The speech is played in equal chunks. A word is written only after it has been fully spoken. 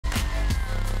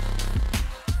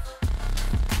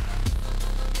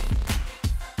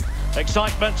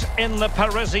Excitement in the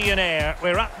Parisian air.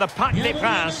 We're at the Parc des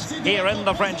Princes here in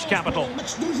the French capital.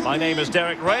 My name is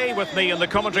Derek Ray. With me in the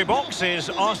commentary box is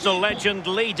Arsenal legend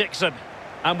Lee Dixon.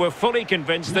 And we're fully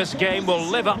convinced this game will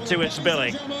live up to its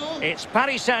billing. It's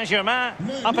Paris Saint-Germain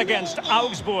up against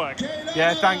Augsburg.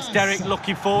 Yeah, thanks, Derek.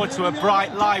 Looking forward to a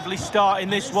bright, lively start in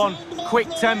this one. Quick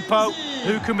tempo.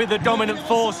 Who can be the dominant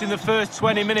force in the first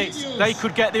 20 minutes? They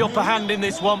could get the upper hand in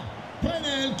this one.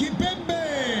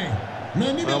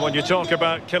 Well, when you talk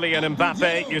about Kylian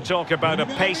Mbappé, you talk about a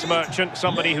pace merchant,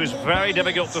 somebody who's very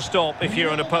difficult to stop if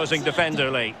you're an opposing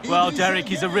defender, Lee. Well, Derek,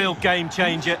 he's a real game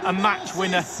changer, a match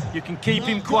winner. You can keep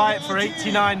him quiet for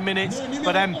 89 minutes,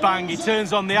 but then bang, he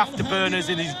turns on the afterburners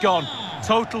and he's gone.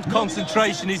 Total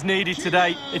concentration is needed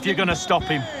today if you're going to stop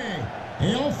him.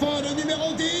 Et enfin, le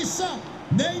numéro 10,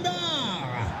 Neymar.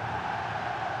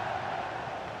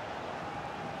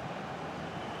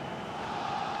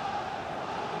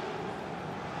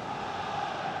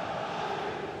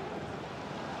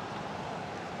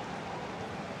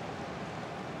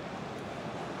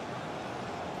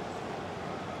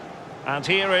 And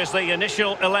here is the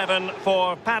initial 11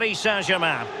 for Paris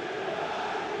Saint-Germain.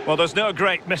 Well, there's no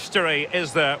great mystery,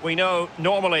 is there? We know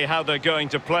normally how they're going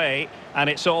to play, and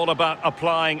it's all about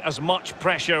applying as much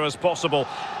pressure as possible.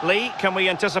 Lee, can we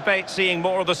anticipate seeing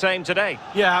more of the same today?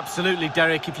 Yeah, absolutely,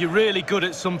 Derek. If you're really good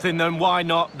at something, then why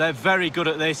not? They're very good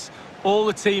at this. All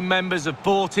the team members have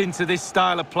bought into this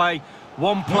style of play.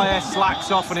 One player slacks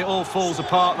off and it all falls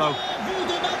apart, though.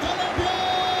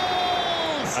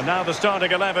 And now the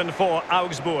starting 11 for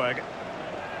Augsburg.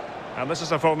 And this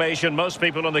is a formation most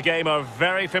people in the game are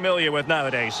very familiar with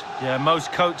nowadays. Yeah,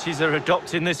 most coaches are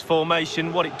adopting this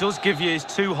formation. What it does give you is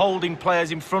two holding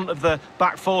players in front of the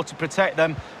back four to protect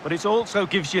them, but it also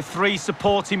gives you three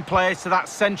supporting players to that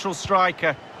central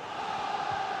striker.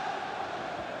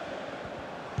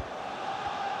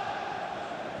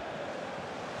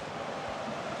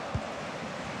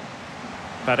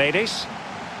 Paredes.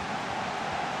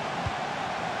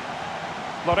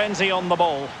 Lorenzi on the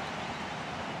ball.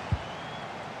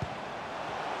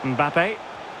 Mbappé.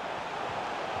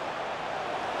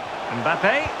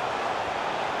 Mbappé.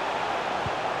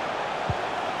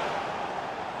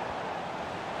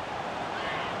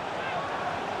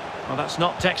 Well, that's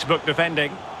not textbook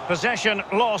defending. Possession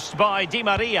lost by Di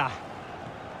Maria.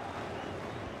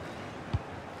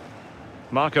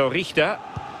 Marco Richter.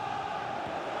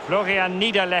 Florian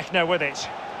Niederlechner with it.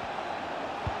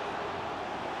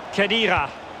 Khedira.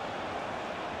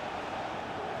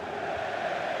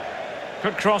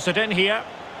 Could cross it in here.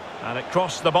 And it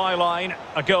crossed the byline.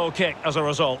 A goal kick as a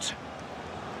result.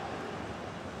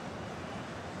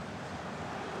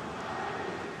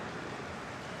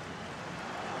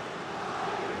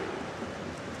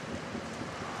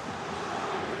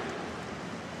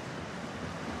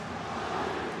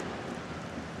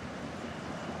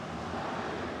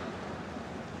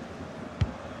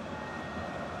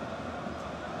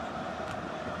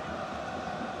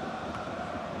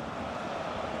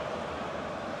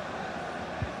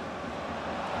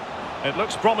 It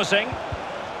looks promising.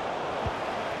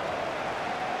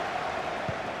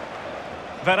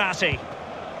 Verratti.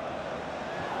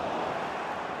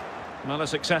 Well, a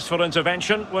successful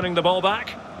intervention, winning the ball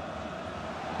back.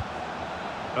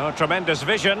 Oh, tremendous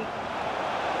vision.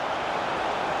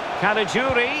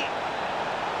 Caligiuri.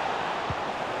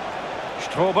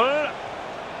 Strobel.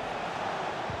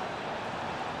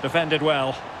 Defended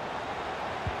well.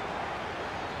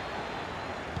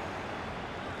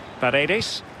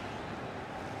 Paredes.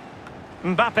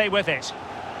 Mbappé with it.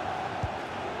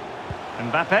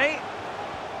 Mbappé.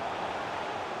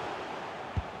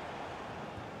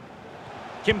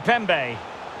 Kimpembe.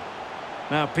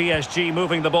 Now PSG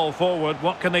moving the ball forward.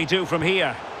 What can they do from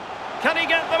here? Can he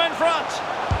get them in front?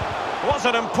 Was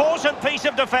an important piece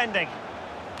of defending.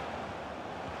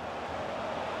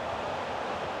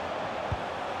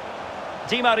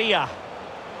 Di Maria.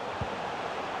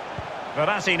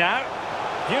 Verratti now.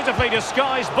 Beautifully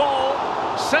disguised ball.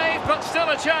 Saved, but still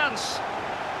a chance.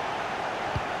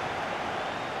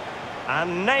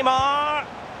 And Neymar.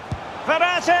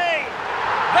 Verratti.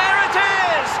 There it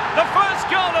is! The first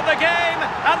goal of the game,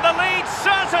 and the lead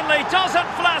certainly doesn't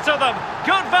flatter them.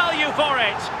 Good value for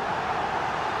it.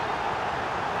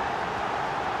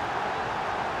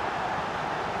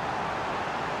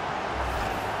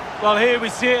 Well, here we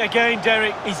see it again,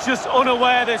 Derek. He's just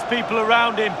unaware there's people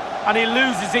around him, and he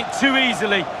loses it too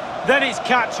easily. Then it's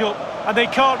catch-up, and they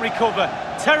can't recover.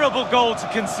 Terrible goal to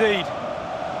concede.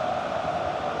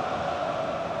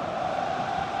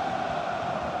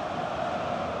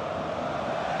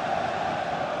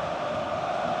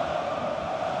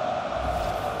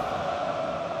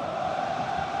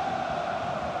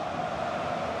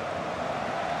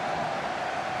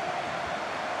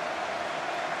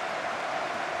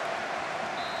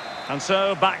 And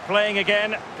so, back playing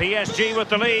again. PSG with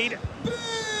the lead. But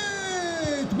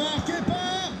marqué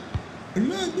par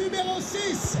le numéro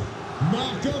 6,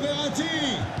 Marco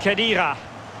Verratti. Khedira.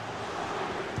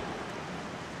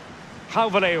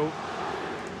 Hauveleu.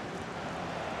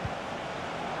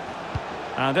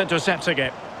 And intercepting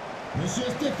it. Monsieur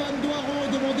Stéphane Doiron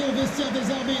est demandé au vestiaire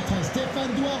des arbitres.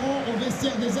 Stéphane Doiron au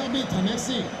vestiaire des arbitres.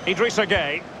 Merci. Idrissa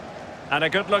Gueye. And a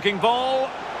good-looking ball.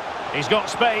 He's got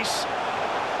space.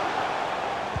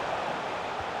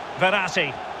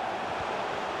 Verratti.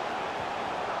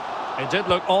 It did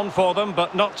look on for them,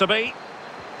 but not to be.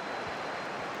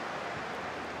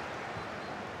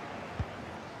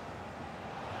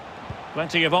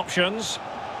 Plenty of options.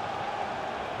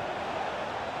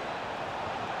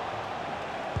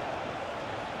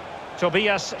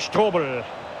 Tobias Strobel.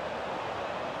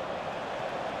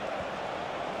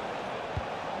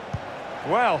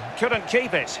 Well, couldn't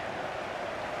keep it.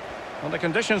 Well, the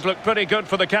conditions look pretty good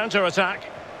for the counter-attack.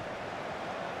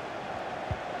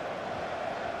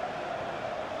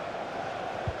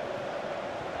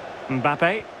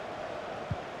 Mbappé.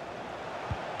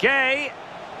 Gueye.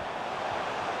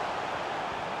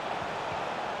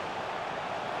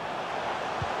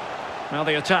 Now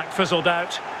the attack fizzled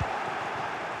out.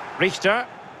 Richter.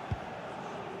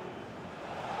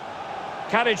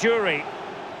 Caligiuri.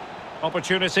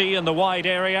 Opportunity in the wide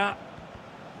area.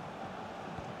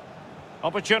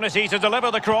 Opportunity to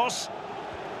deliver the cross.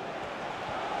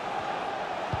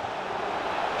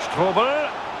 Strobel.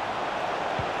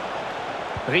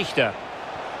 Richter.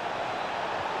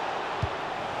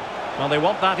 Well, they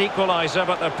want that equaliser,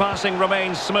 but their passing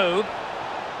remains smooth.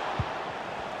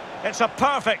 It's a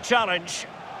perfect challenge.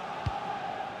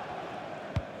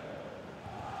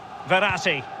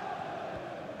 Verratti.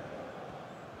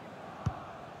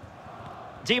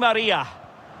 Di Maria.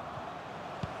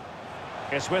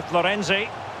 It's with Lorenzi.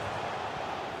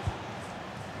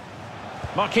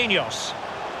 Marquinhos.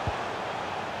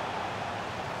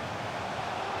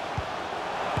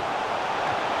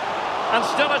 And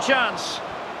still a chance.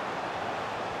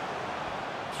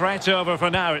 Threat over for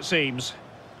now, it seems.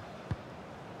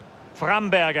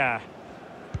 Framberger.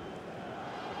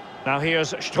 Now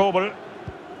here's Strobel.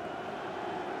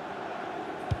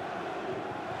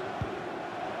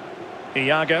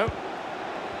 Iago.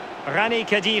 Rani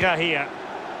Khedira here.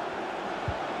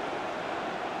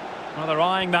 Well, they're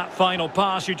eyeing that final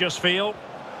pass, you just feel.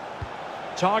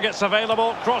 Targets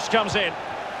available, cross comes in.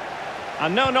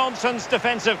 And no-nonsense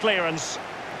defensive clearance.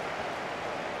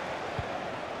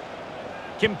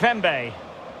 Kimpembe.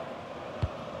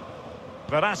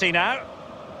 Verratti now.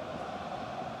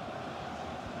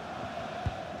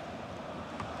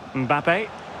 Mbappé.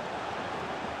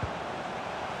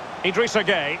 Idrissa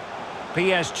Gueye.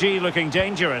 PSG looking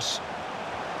dangerous.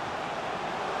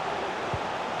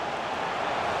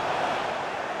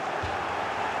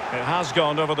 It has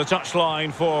gone over the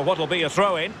touchline for what will be a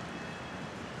throw-in.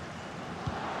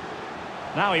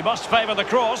 Now he must favour the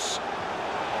cross.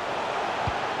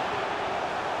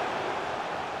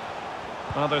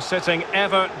 Well, they're sitting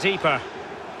ever deeper.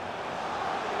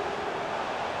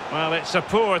 Well, it's a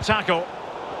poor tackle.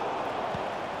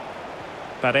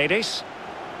 Paredes.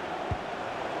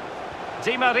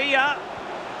 Di Maria.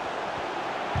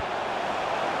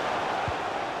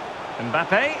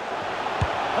 Mbappé.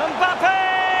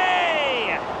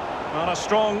 Mbappé! Well, a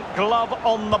strong glove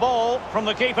on the ball from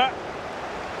the keeper.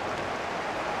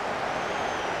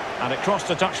 And it crossed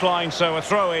the touchline, so a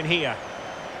throw in here.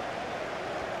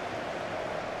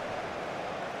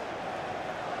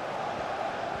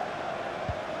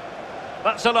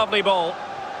 That's a lovely ball.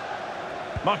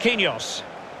 Marquinhos.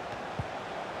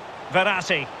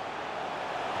 Verratti.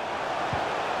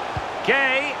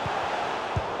 Gueye.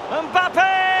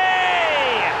 Mbappé!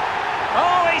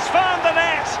 Oh, he's found the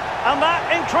net! And that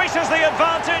increases the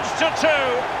advantage to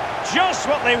 2. Just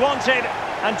what they wanted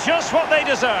and just what they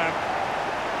deserve.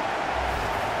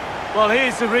 Well,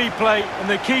 here's the replay, and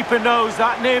the keeper knows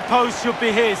that near post should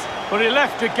be his, but he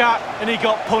left a gap and he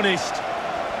got punished.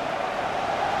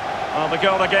 Well, the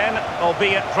goal again,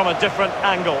 albeit from a different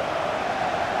angle.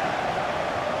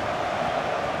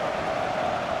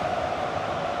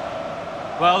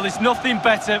 Well, there's nothing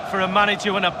better for a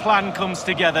manager when a plan comes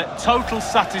together. Total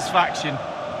satisfaction.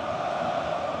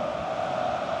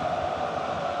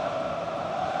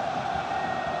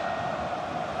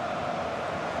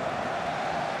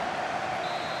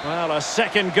 Well, a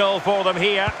second goal for them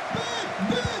here.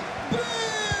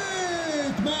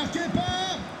 Marqué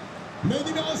par le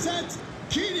numéro 7,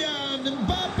 Kylian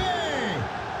Mbappé.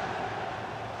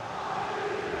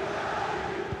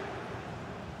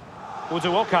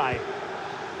 Uduokai.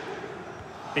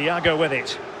 Iago with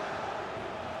it.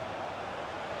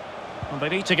 Well, they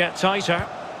need to get tighter.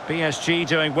 PSG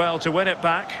doing well to win it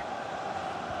back.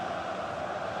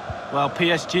 Well,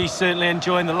 PSG certainly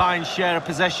enjoying the lion's share of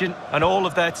possession, and all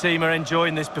of their team are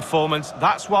enjoying this performance.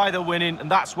 That's why they're winning, and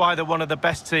that's why they're one of the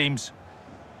best teams.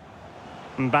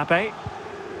 Mbappé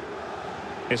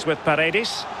is with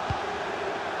Paredes.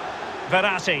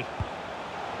 Verratti.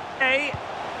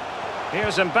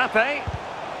 Here's Mbappé.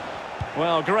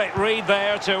 Well, great read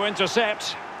there to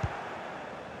intercept.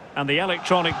 And the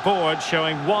electronic board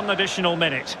showing 1 additional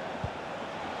minute.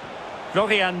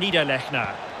 Florian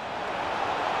Niederlechner.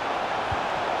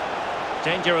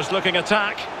 Dangerous looking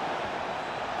attack.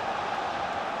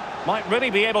 Might really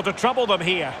be able to trouble them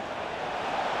here.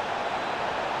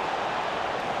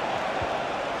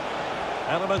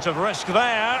 Element of risk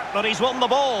there, but he's won the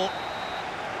ball.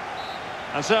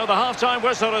 And so the half-time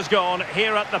whistle has gone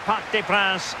here at the Parc des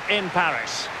Princes in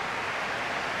Paris.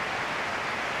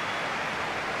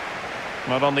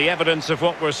 But on the evidence of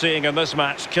what we're seeing in this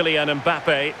match, Kylian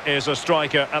Mbappé is a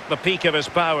striker at the peak of his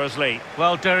powers, Lee.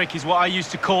 Well, Derek, is what I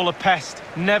used to call a pest.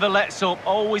 Never lets up,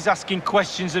 always asking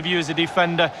questions of you as a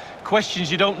defender.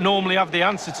 Questions you don't normally have the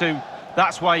answer to.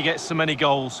 That's why he gets so many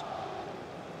goals.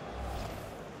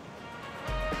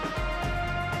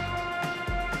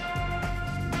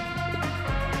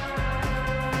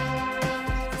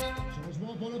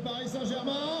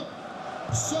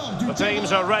 The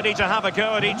teams are ready to have a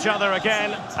go at each other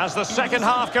again as the second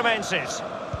half commences.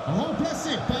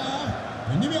 Remplacé par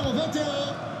le numéro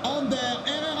 21, Ander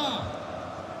Herrera.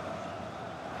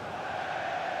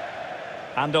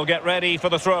 And they'll get ready for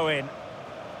the throw-in.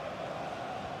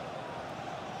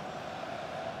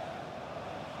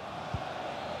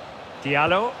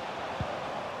 Diallo.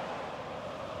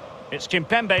 It's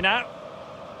Kimpembe now.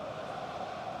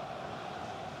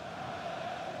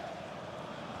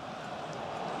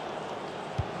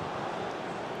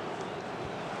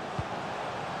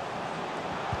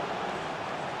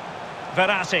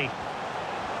 Verratti.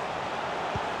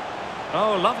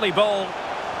 Oh, lovely ball.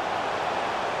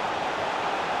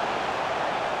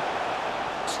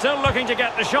 Still looking to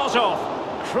get the shot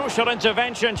off. Crucial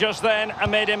intervention just then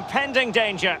amid impending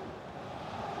danger.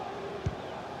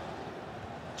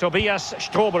 Tobias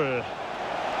Strobel.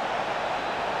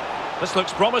 This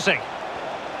looks promising.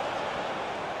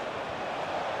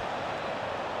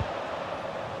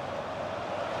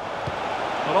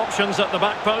 Well, options at the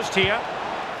back post here.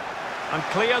 And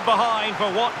cleared behind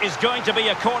for what is going to be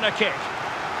a corner kick.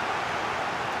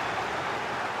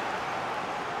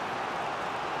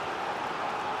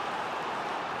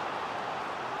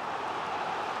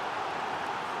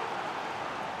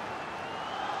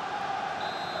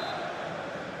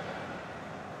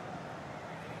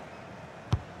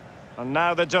 And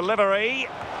now the delivery.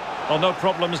 Well, no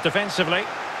problems defensively.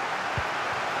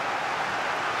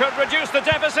 Could reduce the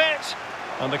deficit.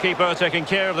 And the keeper taking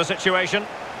care of the situation.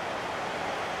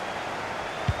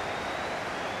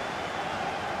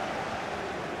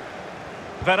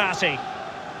 Verratti.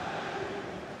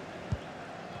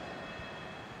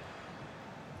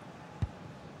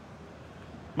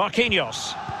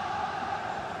 Marquinhos.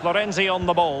 Florenzi on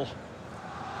the ball.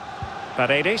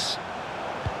 Paredes.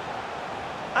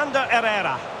 Ander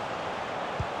Herrera.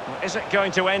 Is it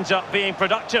going to end up being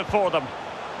productive for them?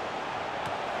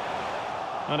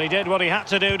 And he did what he had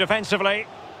to do defensively.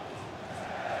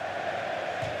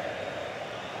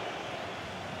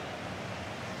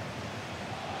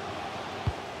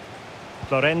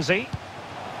 Florenzi.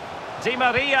 Di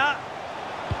Maria.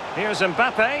 Here's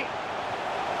Mbappé.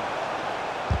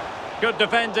 Good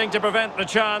defending to prevent the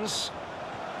chance.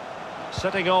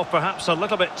 Setting off perhaps a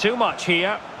little bit too much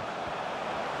here.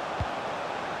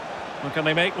 Well, can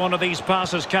they make one of these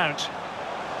passes count?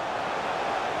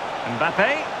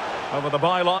 Mbappé over the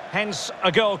byline, hence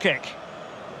a goal kick.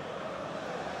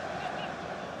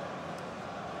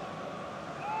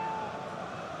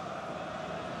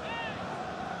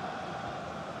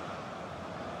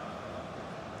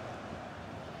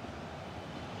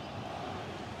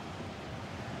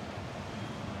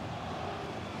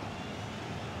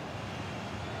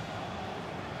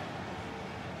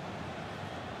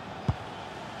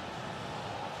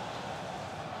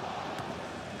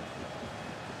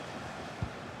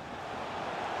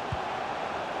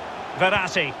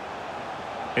 Verratti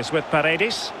is with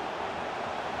Paredes.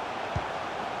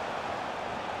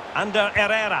 Ander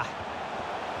Herrera.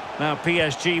 Now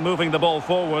PSG moving the ball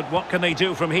forward. What can they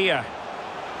do from here?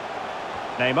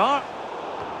 Neymar.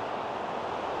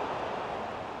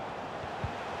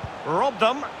 Robbed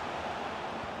them.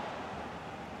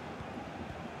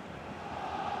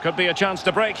 Could be a chance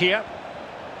to break here.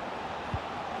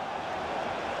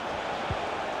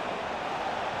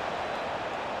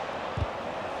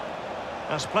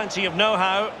 There's plenty of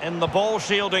know-how in the ball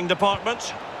shielding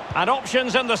department. And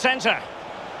options in the centre.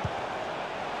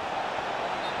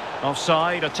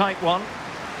 Offside, a tight one.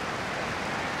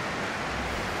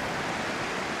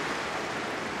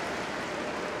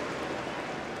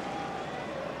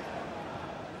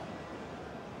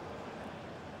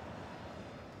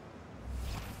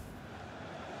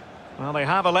 Well, they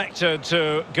have elected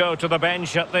to go to the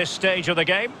bench at this stage of the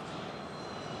game.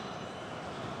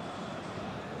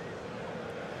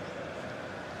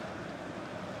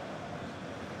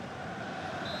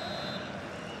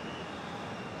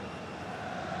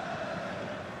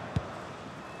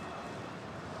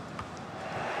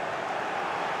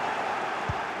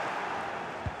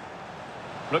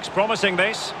 Looks promising,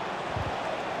 this.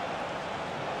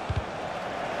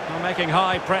 Well, making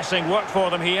high pressing work for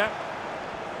them here.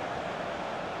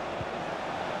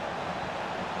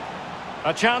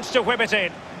 A chance to whip it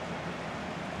in.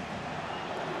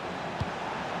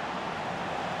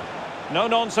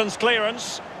 No-nonsense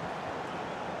clearance.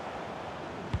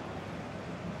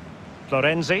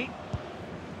 Florenzi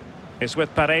is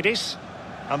with Paredes.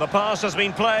 And the pass has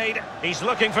been played. He's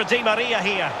looking for Di Maria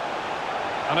here.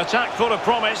 An attack full of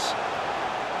promise.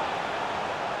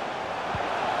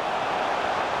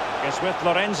 It's with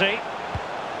Florenzi.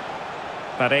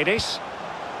 Paredes.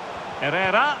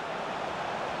 Herrera.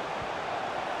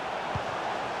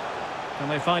 Can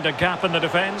they find a gap in the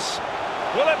defence?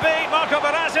 Will it be Marco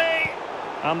Verratti?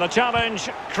 And the challenge,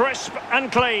 crisp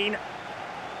and clean.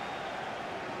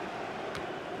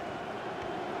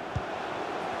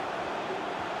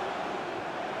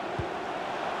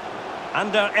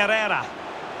 Under Herrera.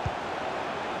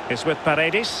 It's with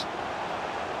Paredes.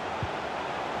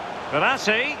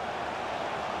 Verratti.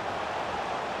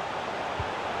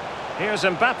 Here's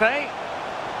Mbappé.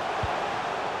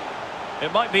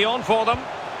 It might be on for them.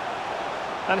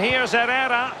 And here's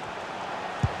Herrera.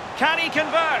 Can he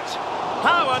convert?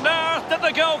 How on earth did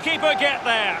the goalkeeper get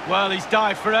there? Well, he's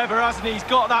dived forever, hasn't he? He's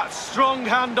got that strong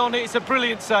hand on it. It's a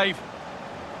brilliant save.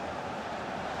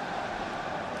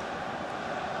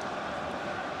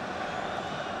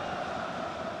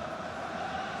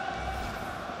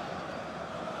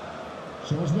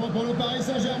 Changement pour le Paris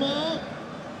Saint-Germain.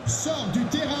 Sort du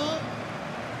terrain.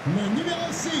 Le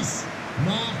numéro 6,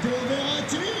 Marco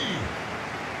Verratti.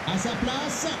 À sa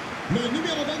place, le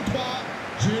numéro 23,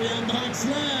 Kylian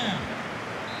Mbappé.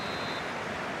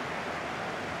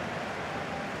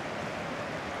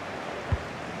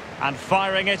 And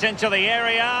firing it into the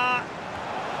area.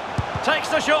 Takes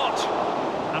the shot.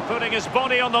 And putting his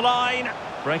body on the line.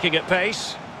 Breaking at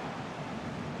pace.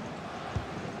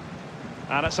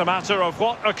 And it's a matter of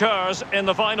what occurs in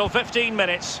the final 15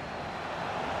 minutes.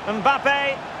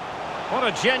 Mbappé. What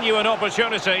a genuine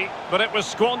opportunity, but it was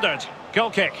squandered. Goal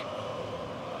kick.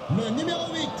 Le numéro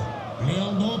 8,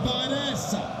 Leandro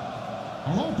Paredes,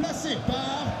 remplacé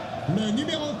par le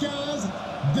numéro 15,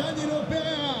 Danilo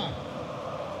Pereira.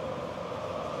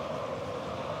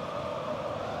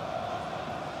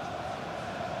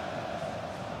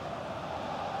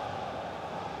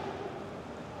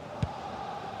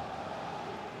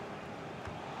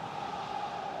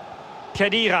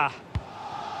 Khedira.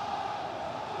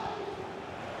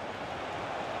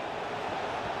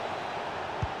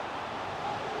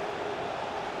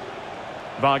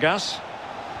 Vargas.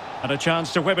 And a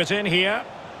chance to whip it in here.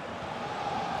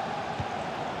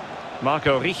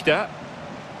 Marco Richter.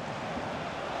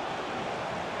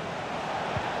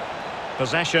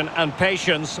 Possession and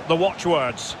patience, the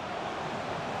watchwords.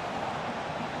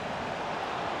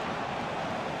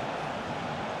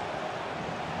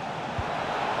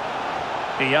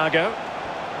 Iago.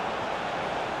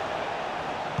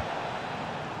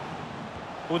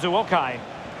 Uduokai.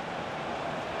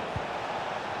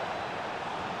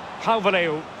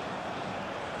 Halvaleu.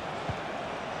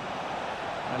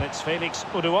 And it's Felix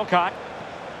Uduokai.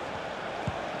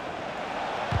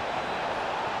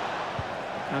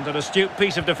 And an astute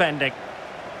piece of defending.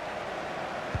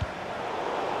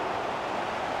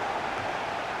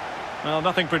 Well,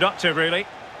 nothing productive, really.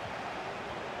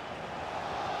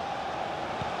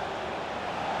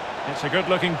 It's a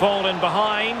good-looking ball in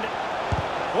behind.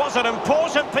 Was an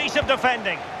important piece of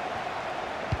defending.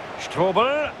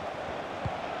 Strobel.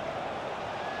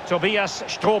 Tobias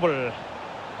Strobel.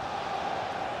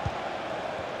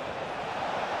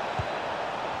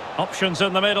 Options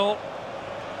in the middle.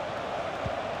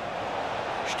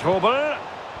 Strobel.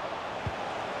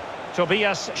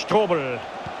 Tobias Strobel.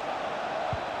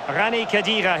 Rani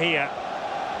Khedira here.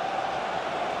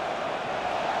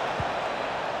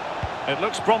 It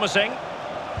looks promising.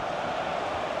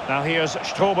 Now here's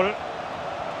Strobel.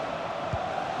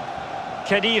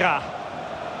 Khedira.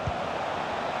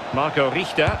 Marco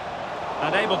Richter,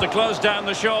 unable to close down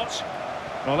the shot.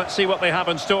 Well, let's see what they have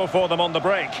in store for them on the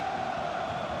break.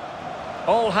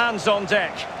 All hands on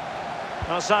deck.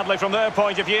 Well, sadly, from their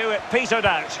point of view, it petered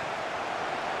out.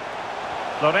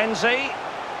 Lorenzi.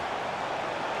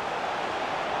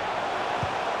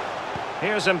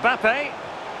 Here's Mbappé.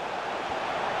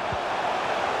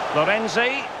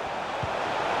 Lorenzi.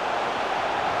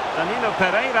 Danilo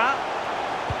Pereira.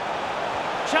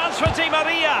 Chance for Di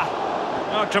Maria.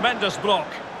 Oh, tremendous block.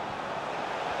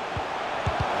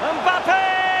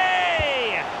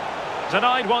 Mbappé!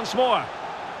 Denied once more.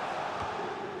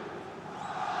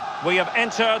 We have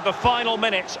entered the final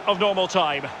minute of normal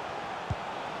time.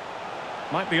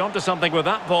 Might be onto something with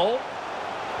that ball.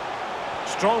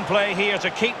 Strong play here to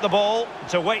keep the ball,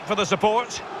 to wait for the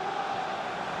support.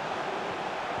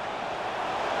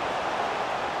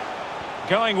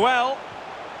 Going well.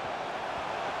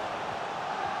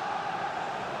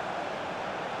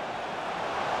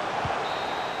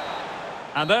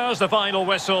 And there's the final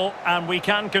whistle, and we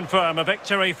can confirm a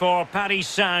victory for Paris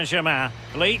Saint-Germain.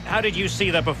 Lee, how did you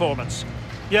see their performance?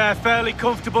 Yeah, fairly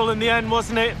comfortable in the end,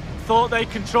 wasn't it? Thought they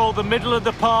controlled the middle of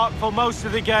the park for most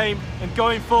of the game, and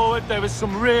going forward there was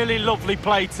some really lovely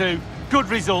play too. Good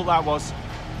result that was.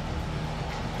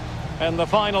 In the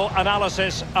final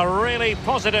analysis, a really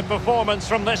positive performance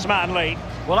from this man, Lee.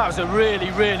 Well, that was a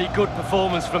really, really good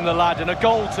performance from the lad, and a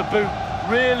goal to boot.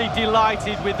 Really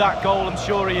delighted with that goal, I'm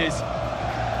sure he is.